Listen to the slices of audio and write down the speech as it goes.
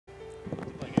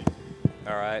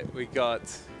All right, we got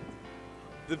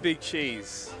the big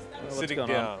cheese sitting down.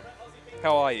 On?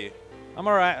 How are you? I'm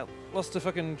alright. Lost to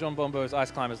fucking John Bombo's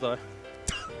Ice Climbers though.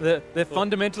 They're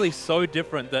fundamentally so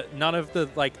different that none of the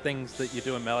things that you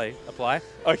do in Melee apply.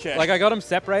 Okay. Like I got them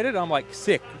separated. I'm like,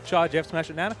 sick. Charge F smash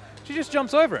at Nana. She just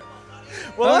jumps over it.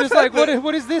 Well, I'm just like,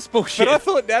 what is this bullshit? But I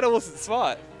thought Nana wasn't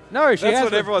smart. No, she has. That's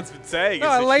what everyone's been saying. No,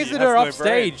 I lasered her off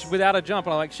stage without a jump,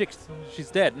 and I'm like, shit, she's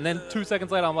dead. And then 2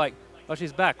 seconds later, I'm like, oh,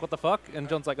 she's back. What the fuck? And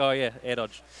John's like, oh yeah, air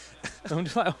dodge. So I'm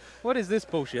just like, what is this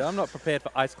bullshit? I'm not prepared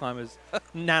for Ice Climbers.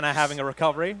 Nana having a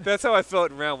recovery. That's how I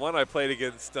felt in round 1. I played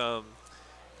against. Oh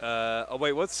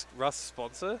wait, what's Rust's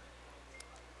sponsor?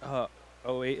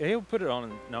 OE. He'll put it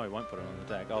on. No, he won't put it on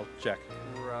the tag. I'll check.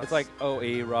 Rust. It's like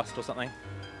OE Rust or something.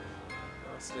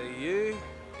 Rust AU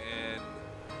and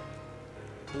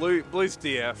Blue's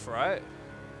DF, right?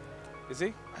 Is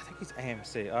he? I think he's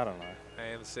AMC. I don't know.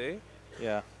 AMC.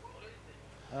 Yeah.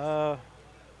 Yeah.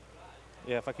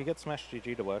 If I could get Smash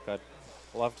GG to work, I'd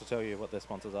love to tell you what their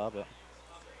sponsors are, but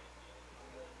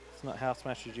it's not how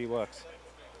Smash GG works.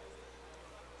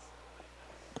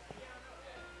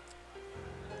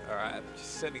 All right, I'm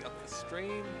just setting up the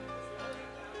stream.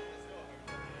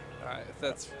 All right, if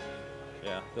that's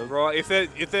right,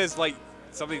 if there's like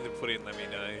something to put in, let me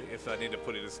know. If I need to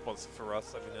put in a sponsor for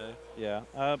us, let me know.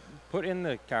 Yeah, put in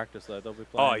the characters though. They'll be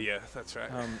playing. Oh yeah, that's right.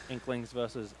 Inklings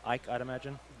versus Ike, I'd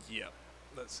imagine. Yeah,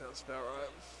 that sounds about right.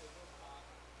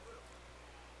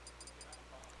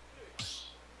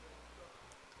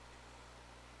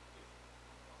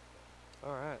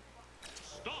 All right.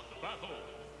 Stop battle.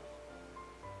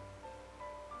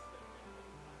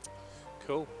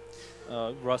 Cool.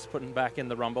 Russ putting back in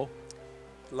the Rumble.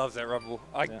 Loves that Rumble.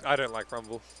 I don't like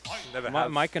Rumble. Never have.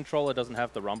 My controller doesn't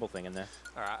have the Rumble thing in there.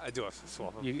 All right, I do have to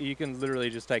swap them. You can literally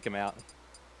just take him out.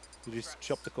 You just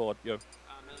chop the cord. Yo.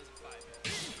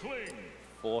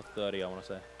 4:30, I want to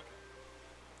say.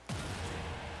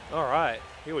 All right,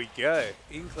 here we go.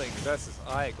 Inkling versus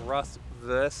Ike. Rust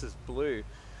versus Blue.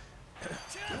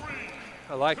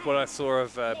 I like what I saw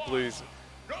of Blue's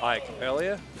Ike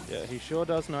earlier. Yeah, he sure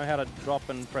does know how to drop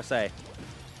and press A.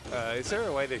 Is there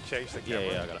a way to change the camera?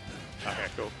 Yeah, I got it. Okay,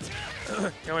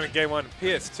 cool. Going to game 1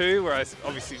 PS2, where I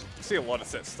obviously see a lot of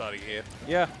sets starting here.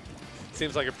 Yeah.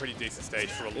 Seems like a pretty decent stage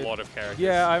for a lot of characters.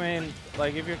 Yeah, I mean,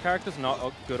 like if your character's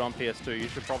not good on PS2, you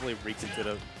should probably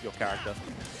reconsider your character.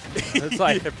 It's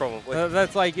like, yeah, probably.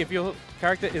 That's like if your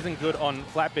character isn't good on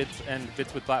flat bits and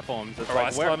bits with platforms. It's Are like,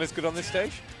 Ice Climbers good on this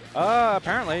stage?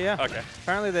 Apparently, yeah. Okay.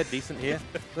 Apparently they're decent here.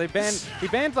 He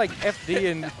banned like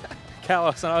FD and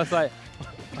Kalos, and I was like,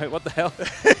 wait, what the hell?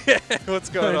 What's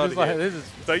going on here? Like, this is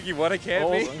Don't you want to camp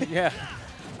me? Yeah.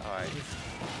 All right.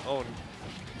 Oh,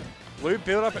 Blue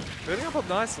building up a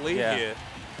nice lead here.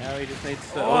 Now he just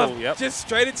needs to. Oh, yep. Just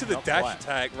straight into the Not dash quite.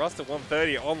 attack. Rust at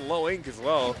 130 on low ink as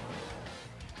well.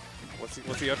 What's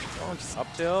he up to? Oh, just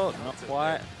Up tilt, not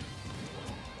quite.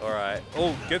 All right.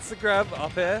 Oh, gets the grab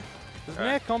up air. Does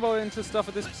Nair combo into stuff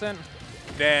at this percent?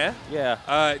 Nair?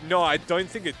 Yeah. No, I don't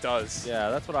think it does.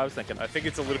 Yeah, that's what I was thinking. I think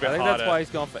it's a little bit I think harder. that's why he's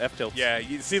going for F tilts. Yeah,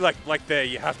 you see, like there,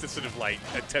 you have to sort of like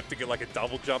attempt to get like a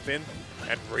double jump in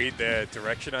and read their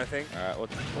direction. I think. All right.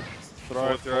 What's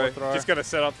Forward throw. Just gonna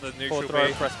set up the neutral throw,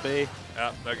 B. press B.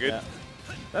 No good. Yeah.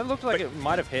 That looked like it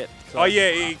might have hit. So Oh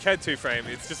yeah, you can 2-frame.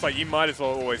 It's just like you might as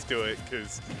well always do it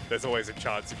because there's always a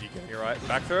chance of you getting it right.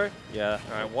 Back throw. Yeah.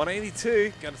 All right,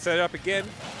 182. Gonna set it up again.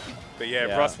 But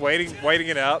yeah, Russ waiting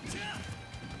it out.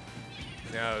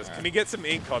 Now, can he get some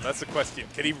ink on? That's the question.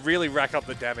 Can he really rack up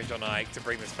the damage on Ike to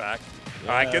bring this back? Yeah.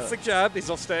 All right, gets the jab. He's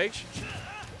off stage.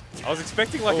 I was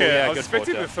expecting like I was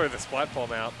expecting to throw the splat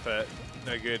bomb out, but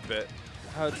no good. But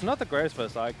it's not the greatest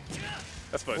first Ike.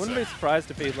 I suppose Wouldn't be surprised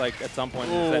if he like at some point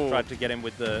tried to get him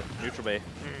with the neutral B.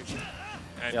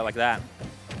 And Yeah, like that.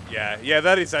 yeah,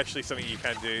 that is actually something you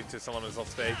can do to someone who's off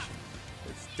stage.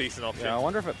 It's a decent option. Yeah, I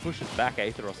wonder if it pushes back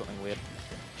Aether or something weird.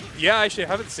 Yeah, actually, I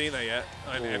haven't seen that yet.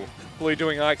 And Blue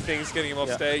doing Ike things, getting him off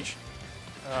stage.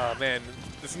 Oh man,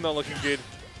 this is not looking good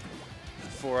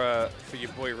for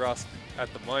your boy Rust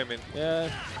at the moment.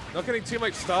 Yeah. Not getting too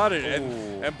much started,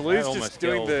 and Blue's just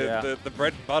doing the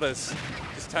bread and butters,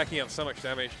 just tacking up so much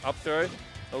damage. Up throw.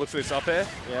 I'll look for this up air.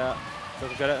 Yeah.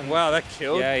 Doesn't get it. Wow, that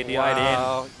killed. Yeah, he DI'd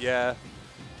in. Yeah.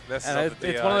 And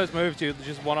it's one of those moves you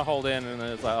just want to hold in, and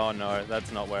then it's like, oh no,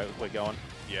 that's not where we're going.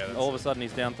 Yeah. All of a sudden,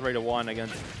 he's down 3-1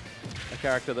 against a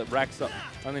character that racks up,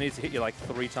 only needs to hit you like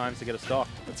 3 times to get a stock.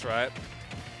 That's right.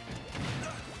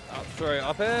 Up throw,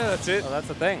 up air. That's it. Oh, that's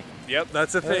the thing. Yep,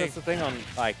 that's the thing. That's the thing on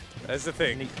Ike. That's the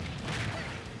thing.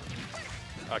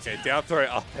 Okay, down throw,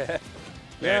 up air.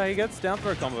 Yeah, he gets down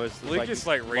throw combos. Luke just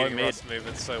like reading Rust's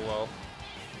movements so well.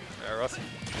 Ross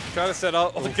trying to set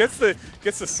up. Oh, gets the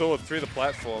sword through the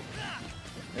platform.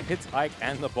 It hits Ike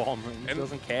and the bomb, and he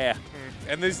doesn't care.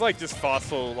 And there's like just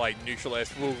fastball, like neutral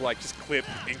S will like just clip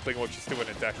Inkling or just do an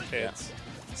attack chance.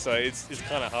 Yeah. So it's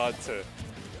kind of hard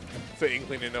for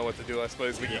Inkling to know what to do, I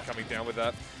suppose, when you're coming down with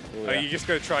that. Yeah. You just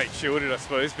got to try and shield it, I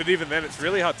suppose. But even then, it's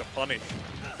really hard to punish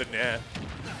the Nair.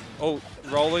 Oh,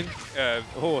 rolling.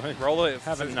 Roller.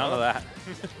 Having none of that.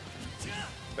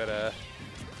 But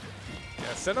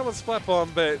yeah, set up a splat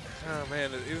bomb, but oh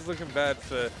man, it is looking bad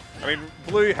for. I mean,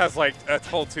 Blue has like a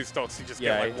whole 2 stocks. You just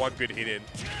get like one good hit in.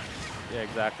 Yeah,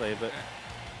 exactly. But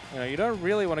you know, you don't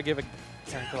really want to give a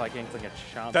character like Inkling a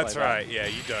chance. That's like right. that. Yeah,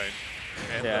 you don't.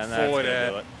 And yeah, the and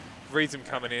forward reads him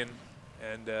coming in,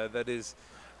 and that is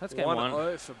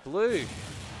 1-0 for Blue.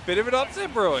 Bit of an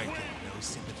upset brewing.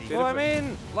 Well, I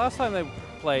mean, last time they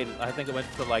played, I think it went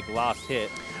to like last hit.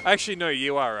 Actually, no,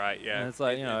 you are right. Yeah, and it's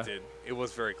like it did. It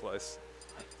was very close.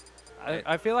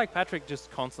 I feel like Patrick just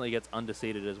constantly gets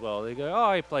underseeded as well. They go,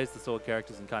 oh, he plays the sword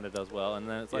characters and kind of does well, and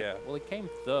then it's like, well, he came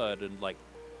third in like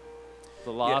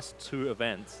the last 2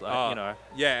 events, like, you know.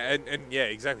 Yeah, and yeah,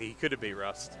 exactly. He could have beat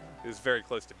Rust. He was very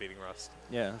close to beating Rust.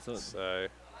 Yeah. So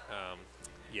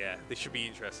yeah, this should be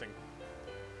interesting.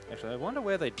 Actually, I wonder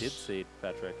where they did seed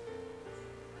Patrick.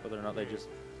 Whether or not they just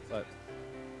like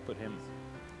put him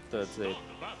 3rd seed.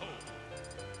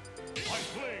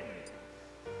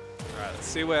 Alright, let's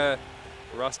see where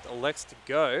Rust elects to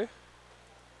go.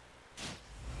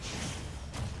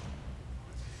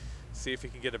 See if he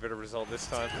can get a better result this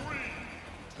time.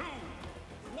 3,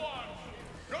 2, 1,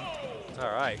 go!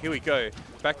 Alright, here we go.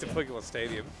 Back to Pokemon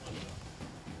Stadium.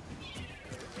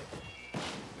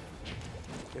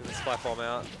 Getting the splat bomb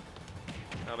out.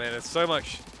 Oh man, there's so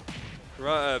much.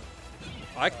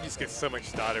 I can just get so much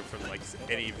started from like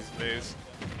any of his moves.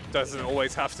 Doesn't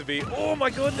always have to be. Oh my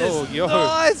goodness! Oh, yo.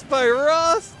 Nice by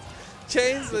Rust!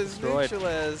 Chains those neutral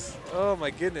as. Oh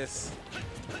my goodness.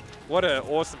 What an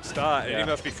awesome start. And he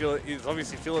must be he's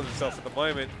obviously feeling himself at the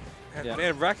moment. And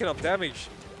man, racking up damage.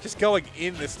 Just going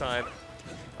in this time.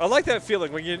 I like that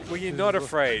feeling when you're not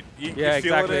afraid. Yeah,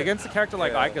 exactly. Against a character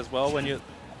like Ike as well, when you're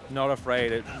not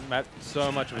afraid, it makes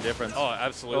so much of a difference. Oh,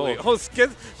 absolutely. Oh, throws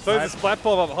the splat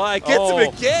bomb up high. Gets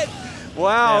him again.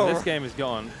 Wow. Man, this game is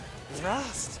gone.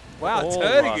 Rust. Wow,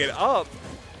 turning it up.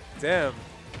 Damn.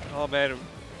 Oh, man.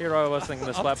 Hero was thinking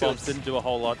the splat bombs didn't do a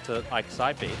whole lot to Ike's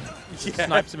side B. Yeah.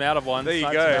 Snipes him out of one, there you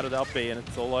snipes go. him out of the up B, and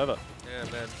it's all over.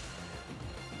 Yeah, man.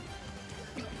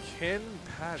 Can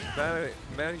Pat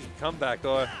manage a comeback,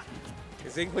 or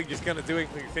is Inkling just going to do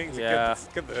Inkling things and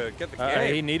get the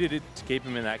game? He needed it to keep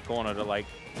him in that corner to like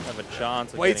have a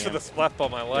chance. Waits for the splat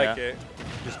bomb. I like it.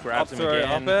 Just grabs up him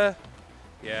again. Up air.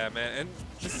 Yeah, man. And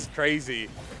this is crazy.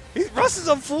 Russ is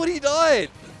on 49.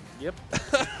 Yep.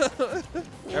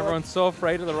 Everyone's so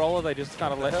afraid of the roller, they just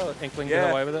kind of let Inkling get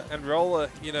away with it. And roller,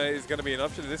 you know, is going to be an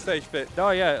option at this stage, but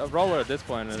oh yeah, a roller at this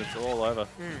point, and it's all over.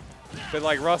 But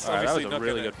like Russ, obviously that was not a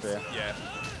really good fair. Yeah,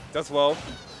 does well.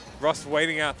 Russ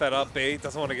waiting out that up B,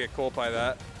 doesn't want to get caught by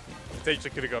that.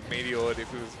 Potentially could have got meteored if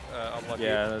he was unlucky.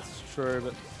 Yeah, that's true,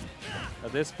 but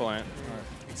at this point,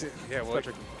 yeah, what's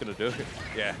Patrick gonna do?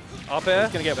 Yeah, up air.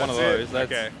 He's gonna get one of those.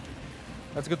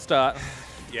 That's a good start.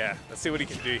 Yeah, let's see what he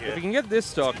can do here. If he can get this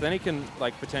stock, then he can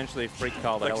like potentially freak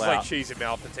Carl the hell out. Like cheese him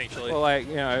out potentially. Or like,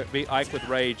 you know, beat Ike with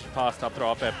rage, past up throw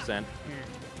off F%.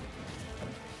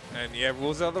 And yeah,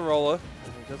 rules out the roller.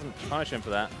 He doesn't punish him for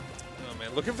that. Oh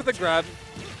man, looking for the grab.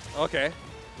 Okay,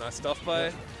 nice stuff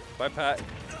by Pat.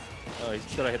 Oh, he's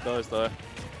gotta hit those though.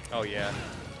 Oh yeah,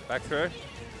 back throw.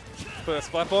 Put a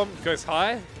splat bomb, goes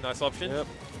high. Nice option. Yep.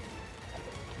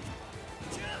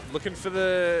 Looking for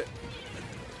the.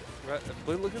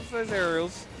 Blue looking for those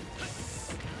aerials.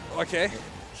 Okay.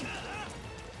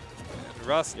 And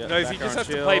Rust knows he just has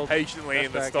to play patiently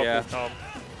and the stock will come.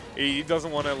 He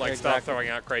doesn't want to like start throwing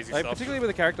out crazy stuff. Particularly with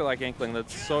a character like Inkling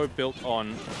that's so built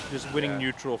on just winning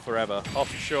neutral forever. Oh,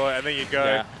 for sure. And then you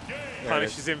go,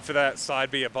 punishes him for that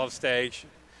side B above stage,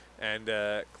 and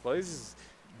closes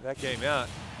that game out.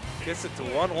 Gets it to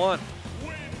 1-1.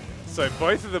 So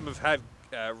both of them have had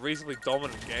reasonably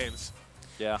dominant games.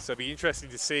 Yeah. So it'll be interesting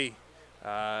to see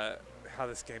how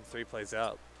this game 3 plays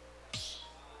out.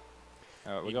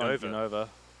 All right, we're going to Nova.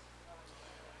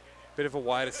 Bit of a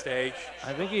wider stage.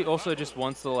 I think he also just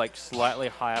wants the like slightly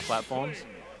higher platforms.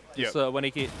 So when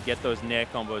he can get those Nair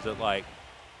combos at like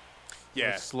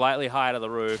slightly higher to the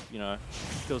roof, you know,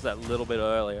 feels that little bit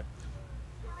earlier.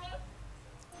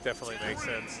 Definitely makes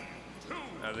sense.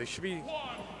 They should be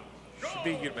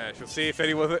a good match. We'll see if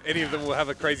any of them will have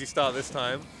a crazy start this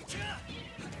time.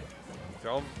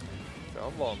 Throw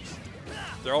on bombs.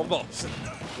 Throw on bombs.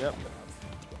 Yep.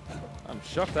 I'm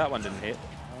shocked that one didn't hit.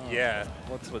 Oh, yeah.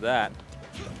 What's with that?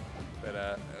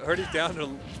 But already down to a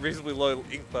reasonably low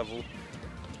ink level.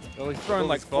 Well, he's thrown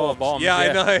like 4 bombs. Yeah,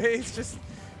 I know. He's just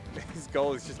his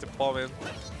goal is just to bomb him.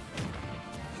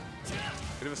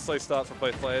 Bit of a slow start for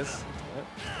both players. Yep.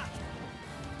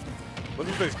 Look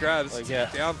at those grabs. Like,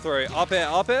 yeah. Down throw, up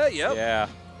air. Yep. Yeah.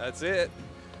 That's it.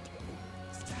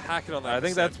 Just hacking on that. I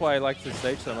think that's why I like this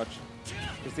stage so much.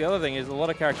 Because the other thing is a lot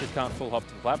of characters can't full hop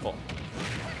to the platform.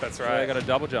 That's So right. they got a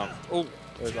double jump. Oh.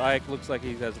 Whereas Ike looks like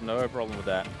he has no problem with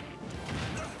that.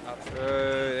 Up throw.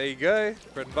 There you go.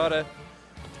 Bread and butter.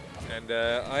 And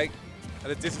Ike at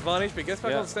a disadvantage, but gets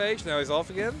back on stage. Now he's off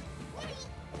again.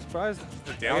 I'm surprised.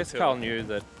 The I down guess tilt. Carl knew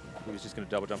that he was just going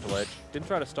to double jump the ledge. Didn't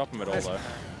try to stop him at all, though.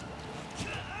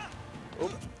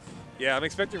 Oh. Yeah, I'm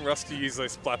expecting Russ to use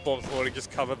those splat bombs more to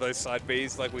just cover those side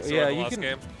Bs like we saw in the last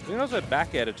game. You can also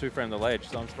back air to 2-frame the ledge,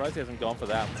 so I'm surprised he hasn't gone for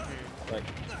that. Like,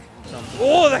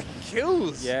 oh, that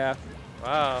kills! Yeah.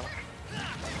 Wow.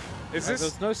 Is this?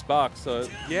 There's no spark, so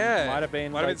yeah, might have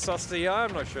been sus to ER,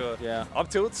 I'm not sure. Yeah. Up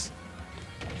tilts.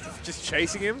 Just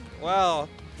chasing him. Wow.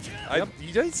 Yep.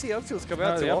 You don't see up tilts come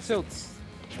out too the up often. tilts,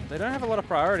 they don't have a lot of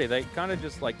priority. They kind of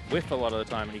just like whiff a lot of the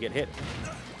time and you get hit.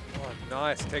 Oh,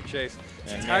 nice tech chase.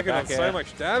 And Tagging on so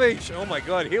much damage. Oh my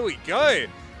god, here we go.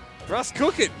 Russ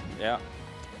cooking. Yeah.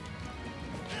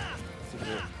 I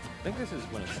think this is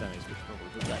when it's semis, which probably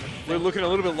does that. We're looking a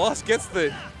little bit lost. Gets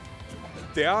the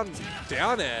down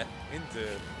air into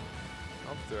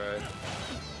up throw.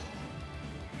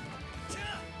 There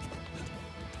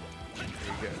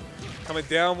you go. Coming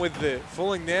down with the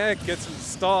falling there, gets him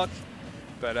stock.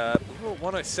 But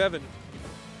 107.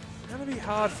 It's gonna be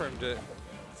hard for him to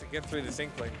get through this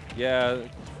Inkling. Yeah.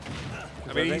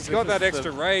 I mean, he's got that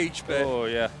extra rage, but oh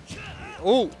yeah.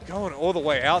 Oh, going all the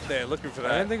way out there looking for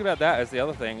that. I didn't think about that as the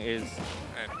other thing is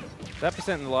that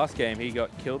percent in the last game he got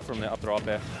killed from the up throw up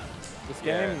air. This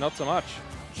game, not so much.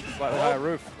 Slightly higher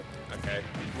roof. Okay.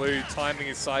 Blue timing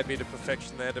his side B to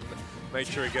perfection there to make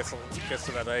sure he gets to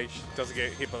that edge. Doesn't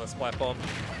get hit by the splat bomb.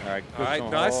 All right,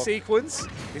 nice sequence.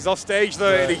 He's off stage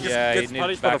though, and he just gets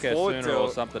punished by the forward tilt.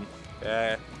 Or something.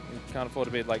 Yeah. You can't afford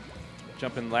to be like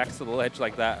jumping lax to the ledge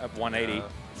like that at 180.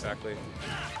 Exactly.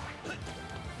 I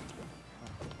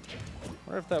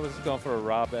wonder if that was going for a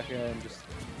raw back and just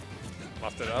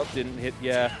muffed it up. Didn't hit,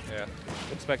 yeah. Yeah.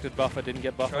 Expected buffer, didn't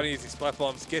get buffer. Trying to use his splat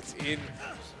bombs, gets him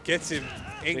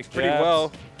inked pretty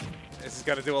well. This is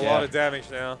going to do a lot of damage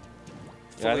now.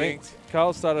 Yeah, I think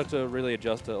Carl started to really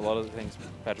adjust to a lot of the things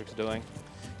Patrick's doing.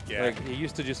 Yeah. Like, he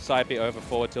used to just side B over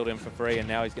forward tilt him for free, and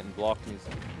now he's getting blocked. And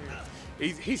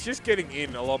he's just getting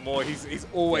in a lot more. He's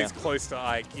always close to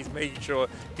Ike. He's making sure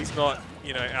he's not,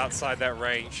 you know, outside that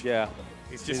range. Yeah.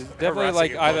 He's just definitely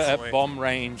like either at bomb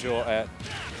range or at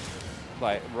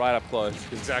like right up close.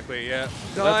 Exactly, yeah.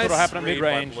 That's what'll happen at mid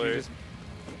range. All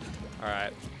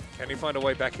right. Can he find a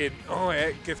way back in? Oh,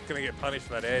 yeah, gonna get punished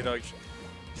for that air dodge.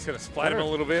 He's gonna splat him a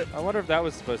little bit. I wonder if that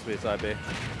was supposed to be a side B.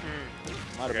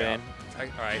 Might have been. All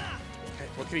right. Okay,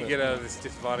 what can he get out of this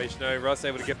disadvantage? No, Russ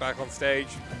able to get back on stage.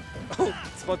 Oh,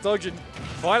 spot dodging.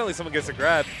 Finally, someone gets a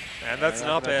grab, and that's an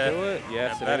up air.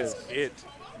 Yes, and that is it.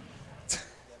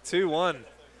 2-1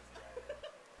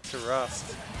 to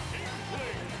Rust.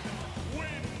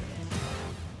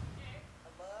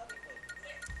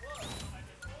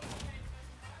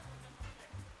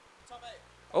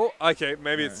 Oh, okay.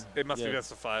 Maybe it must be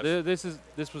best of 5.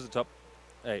 This was a top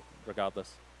 8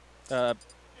 regardless.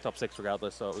 Top 6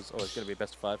 regardless. So it was always going to be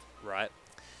best of 5. Right.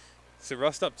 So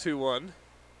Rust up 2-1.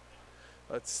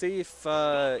 Let's see if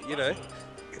you know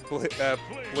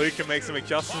Blue can make some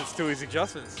adjustments to his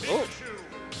adjustments. Oh.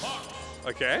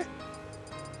 Okay.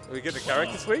 We get the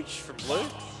character switch from Blue.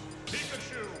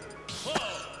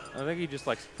 I think he just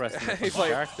likes pressing. He's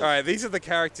like, all right, these are the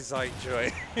characters I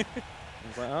enjoy. He's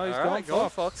like, oh, he's going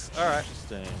Fox. All right.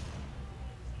 Interesting.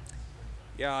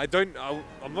 Yeah,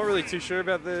 I'm not really too sure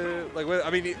about the I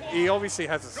mean, he obviously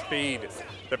has a speed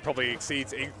that probably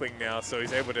exceeds Inkling now, so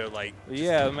he's able to like.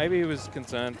 Yeah, maybe he was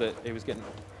concerned that he was getting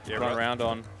run around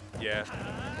on. Yeah,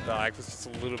 the Ike was just a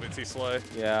little bit too slow.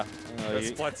 Yeah. That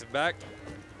splats it back.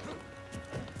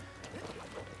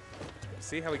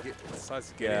 See how he decides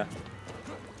to get in.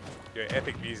 Yeah,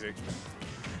 epic music.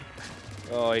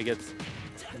 Oh, he gets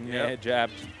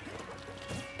jabbed.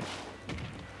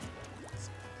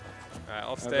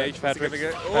 Off stage.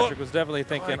 Patrick was definitely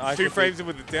thinking. I 2 frames in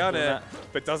with the down air,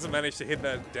 but doesn't manage to hit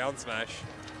that down smash.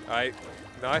 All right,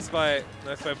 nice by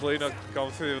Blue, not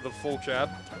going through with the full jab.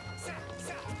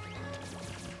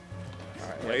 All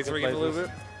right, lasering him a little bit.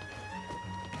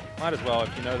 Might as well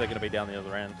if you know they're going to be down the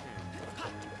other end.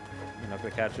 You're not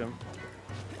going to catch him.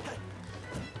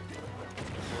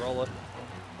 roller.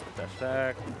 Dash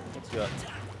attack. What's he got?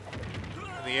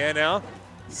 In the air now.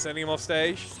 Sending him off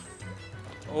stage.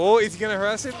 Oh, is he going to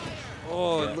harass him?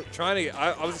 Oh, yeah. Look, trying to.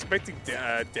 I was expecting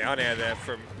down air there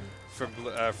from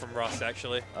Rust,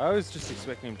 actually. I was just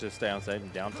expecting him to stay on stage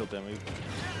and down tilt him.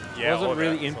 He Yeah, wasn't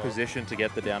really in position to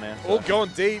get the down air. So. Oh, going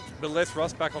deep, but lets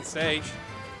Rust back on stage.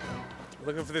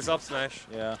 Looking for this up smash.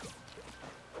 Yeah.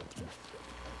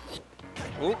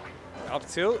 Oh, up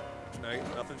tilt. No,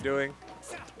 nothing doing.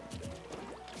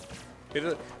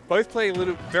 Both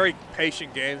playing very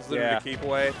patient games, a little bit of keep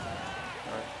away.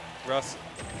 Right. Rust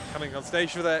coming on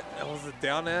stage for that. That was a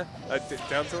down air,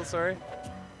 down tilt, sorry.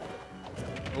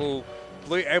 Oh,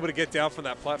 Blue able to get down from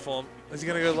that platform. Is he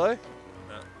going to go low?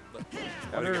 No.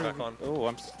 Able to get back on. Oh,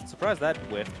 I'm surprised that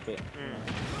whiffed, but.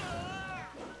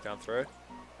 Down throw.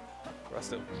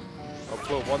 Rust it. Oh,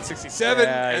 Blue 167,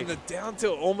 and the down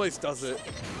tilt almost does it.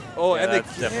 Oh, yeah, and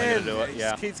that's definitely going to do it. He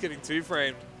just keeps getting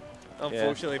two-framed.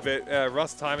 Unfortunately, but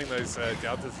Rust timing those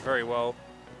down tilts very well.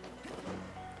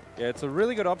 Yeah, it's a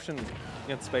really good option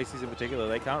against Spaceys in particular.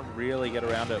 They can't really get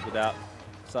around it without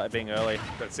being early.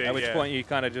 That's it. At which point you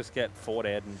kind of just get forward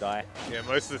aired and die. Yeah,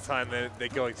 most of the time they're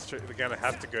going straight. They're going to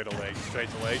have to go to ledge, straight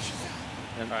to ledge.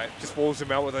 All right, just walls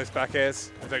him out with those back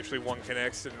airs. Eventually one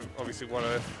connects, and obviously one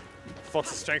of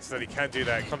Fox's strengths is that he can do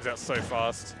that. It comes out so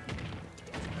fast.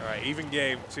 All right, even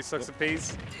game. 2 stocks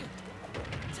apiece.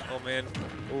 Oh man,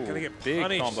 gonna get big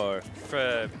punished combo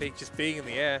for just being in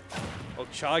the air or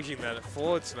charging that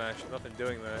forward smash. Nothing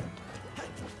doing that.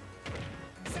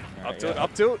 Up tilt,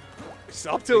 up tilt. Just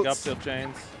up tilt. Big up tilt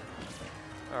chains.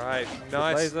 All right,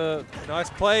 nice, nice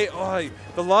play. Oh,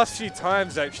 the last few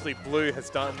times actually, Blue has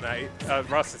done that.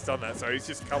 Russ has done that, so he's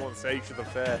just come on stage for the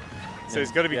fair. So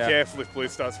he's got to be careful if Blue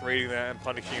starts reading that and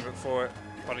punishing him for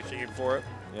it.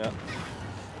 Yeah.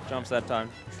 Jumps that time.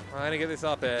 Trying to get this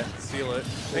up air, seal it.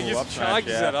 He just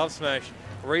charges that up smash.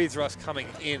 Reads Russ coming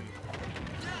in.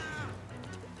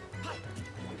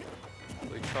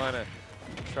 Blue trying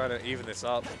to even this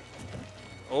up.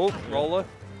 Oh, roller.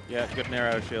 Yeah, good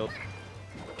narrow shield.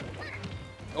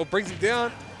 Oh, brings him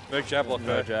down. No jab block.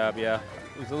 No jab, yeah.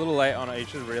 He was a little late on it. He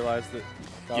should have realized that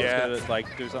I was going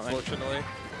to do something. Unfortunately.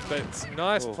 But it's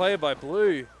nice play by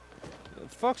Blue.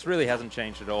 Fox really hasn't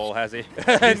changed at all, has he?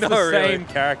 He's no, the really. same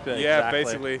character. Yeah, exactly.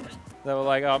 basically. They were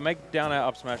like, oh, make down air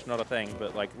up smash not a thing,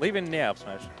 but like leave in the up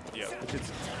smash. Yeah. Which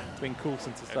has been cool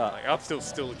since the start. Like, up still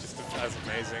just as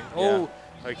amazing. Oh,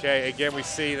 okay. Again, we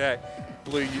see that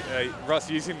Blue Russ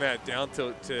using that down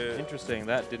tilt to. Interesting.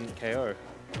 That didn't KO.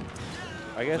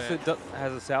 I guess it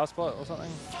has a sour spot or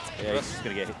something. Yeah, he's just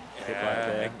gonna get hit by it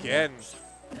there. Again.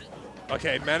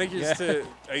 Okay, manages to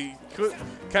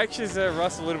catches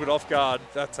Russ a little bit off guard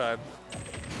that time.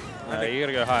 You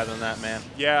gotta go higher than that, man.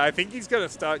 Yeah, I think he's gonna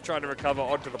start trying to recover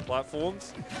onto the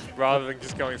platforms rather than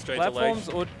just going straight to ledge. Platforms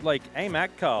or like aim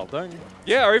at Carl, don't.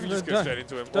 Yeah, or even just go straight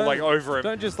into him or like over him.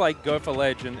 Don't just like go for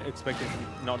ledge and expect him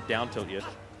to not down tilt you.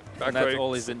 And that's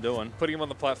all he's been doing. Putting him on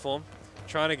the platform,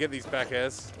 trying to get these back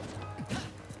airs.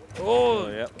 Oh,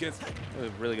 yeah. Gets a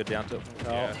really good down tilt from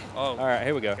Carl. Yeah. Oh. All right,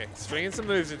 here we go. Okay. Stringing some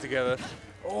moves in together.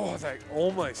 Oh, that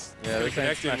almost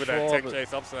connected with that tech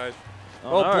chase up smash.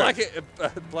 Oh, no. Back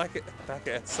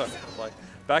air. Sorry,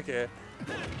 back air.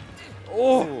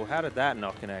 Oh, how did that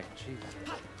not connect? Jeez.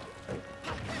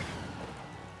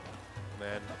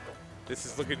 Man, this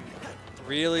is looking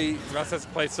really. Russ has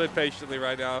to play so patiently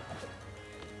right now.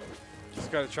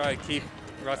 Just got to try and keep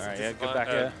Russ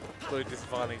Blue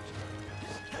disadvantage.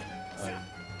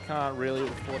 Can't really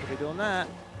afford to be doing that.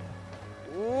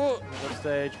 Ooh. On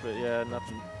stage, but yeah,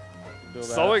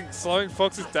 nothing. Slowing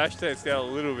Fox's dash dance down a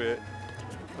little bit.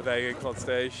 But there you go, on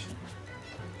stage.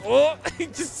 Oh, he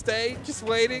just stayed, just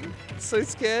waiting. So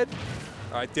scared.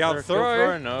 All right, down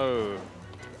throw. No.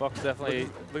 Fox definitely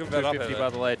look at that 250 by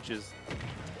the ledge is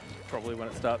probably when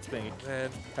it starts being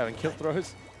having kill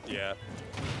throws. Yeah.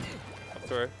 Up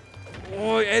throw.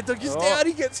 Oh, Ed Dog just down.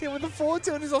 He gets him with the forward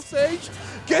tilt. He's off stage.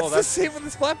 Gets the sim with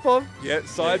the splat bomb. Yeah,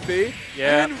 side B.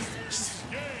 Yeah. And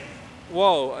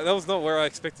whoa, that was not where I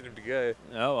expected him to go.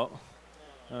 Oh, well.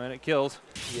 I mean, it killed.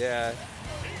 Yeah.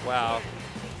 Wow.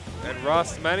 And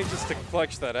Rust manages to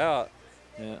clutch that out.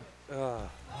 Yeah. All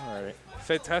right.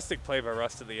 Fantastic play by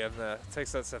Rust at the end there.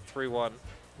 Takes that set 3-1.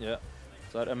 Yeah.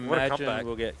 So I'd imagine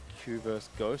we'll get Q versus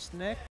Ghost next.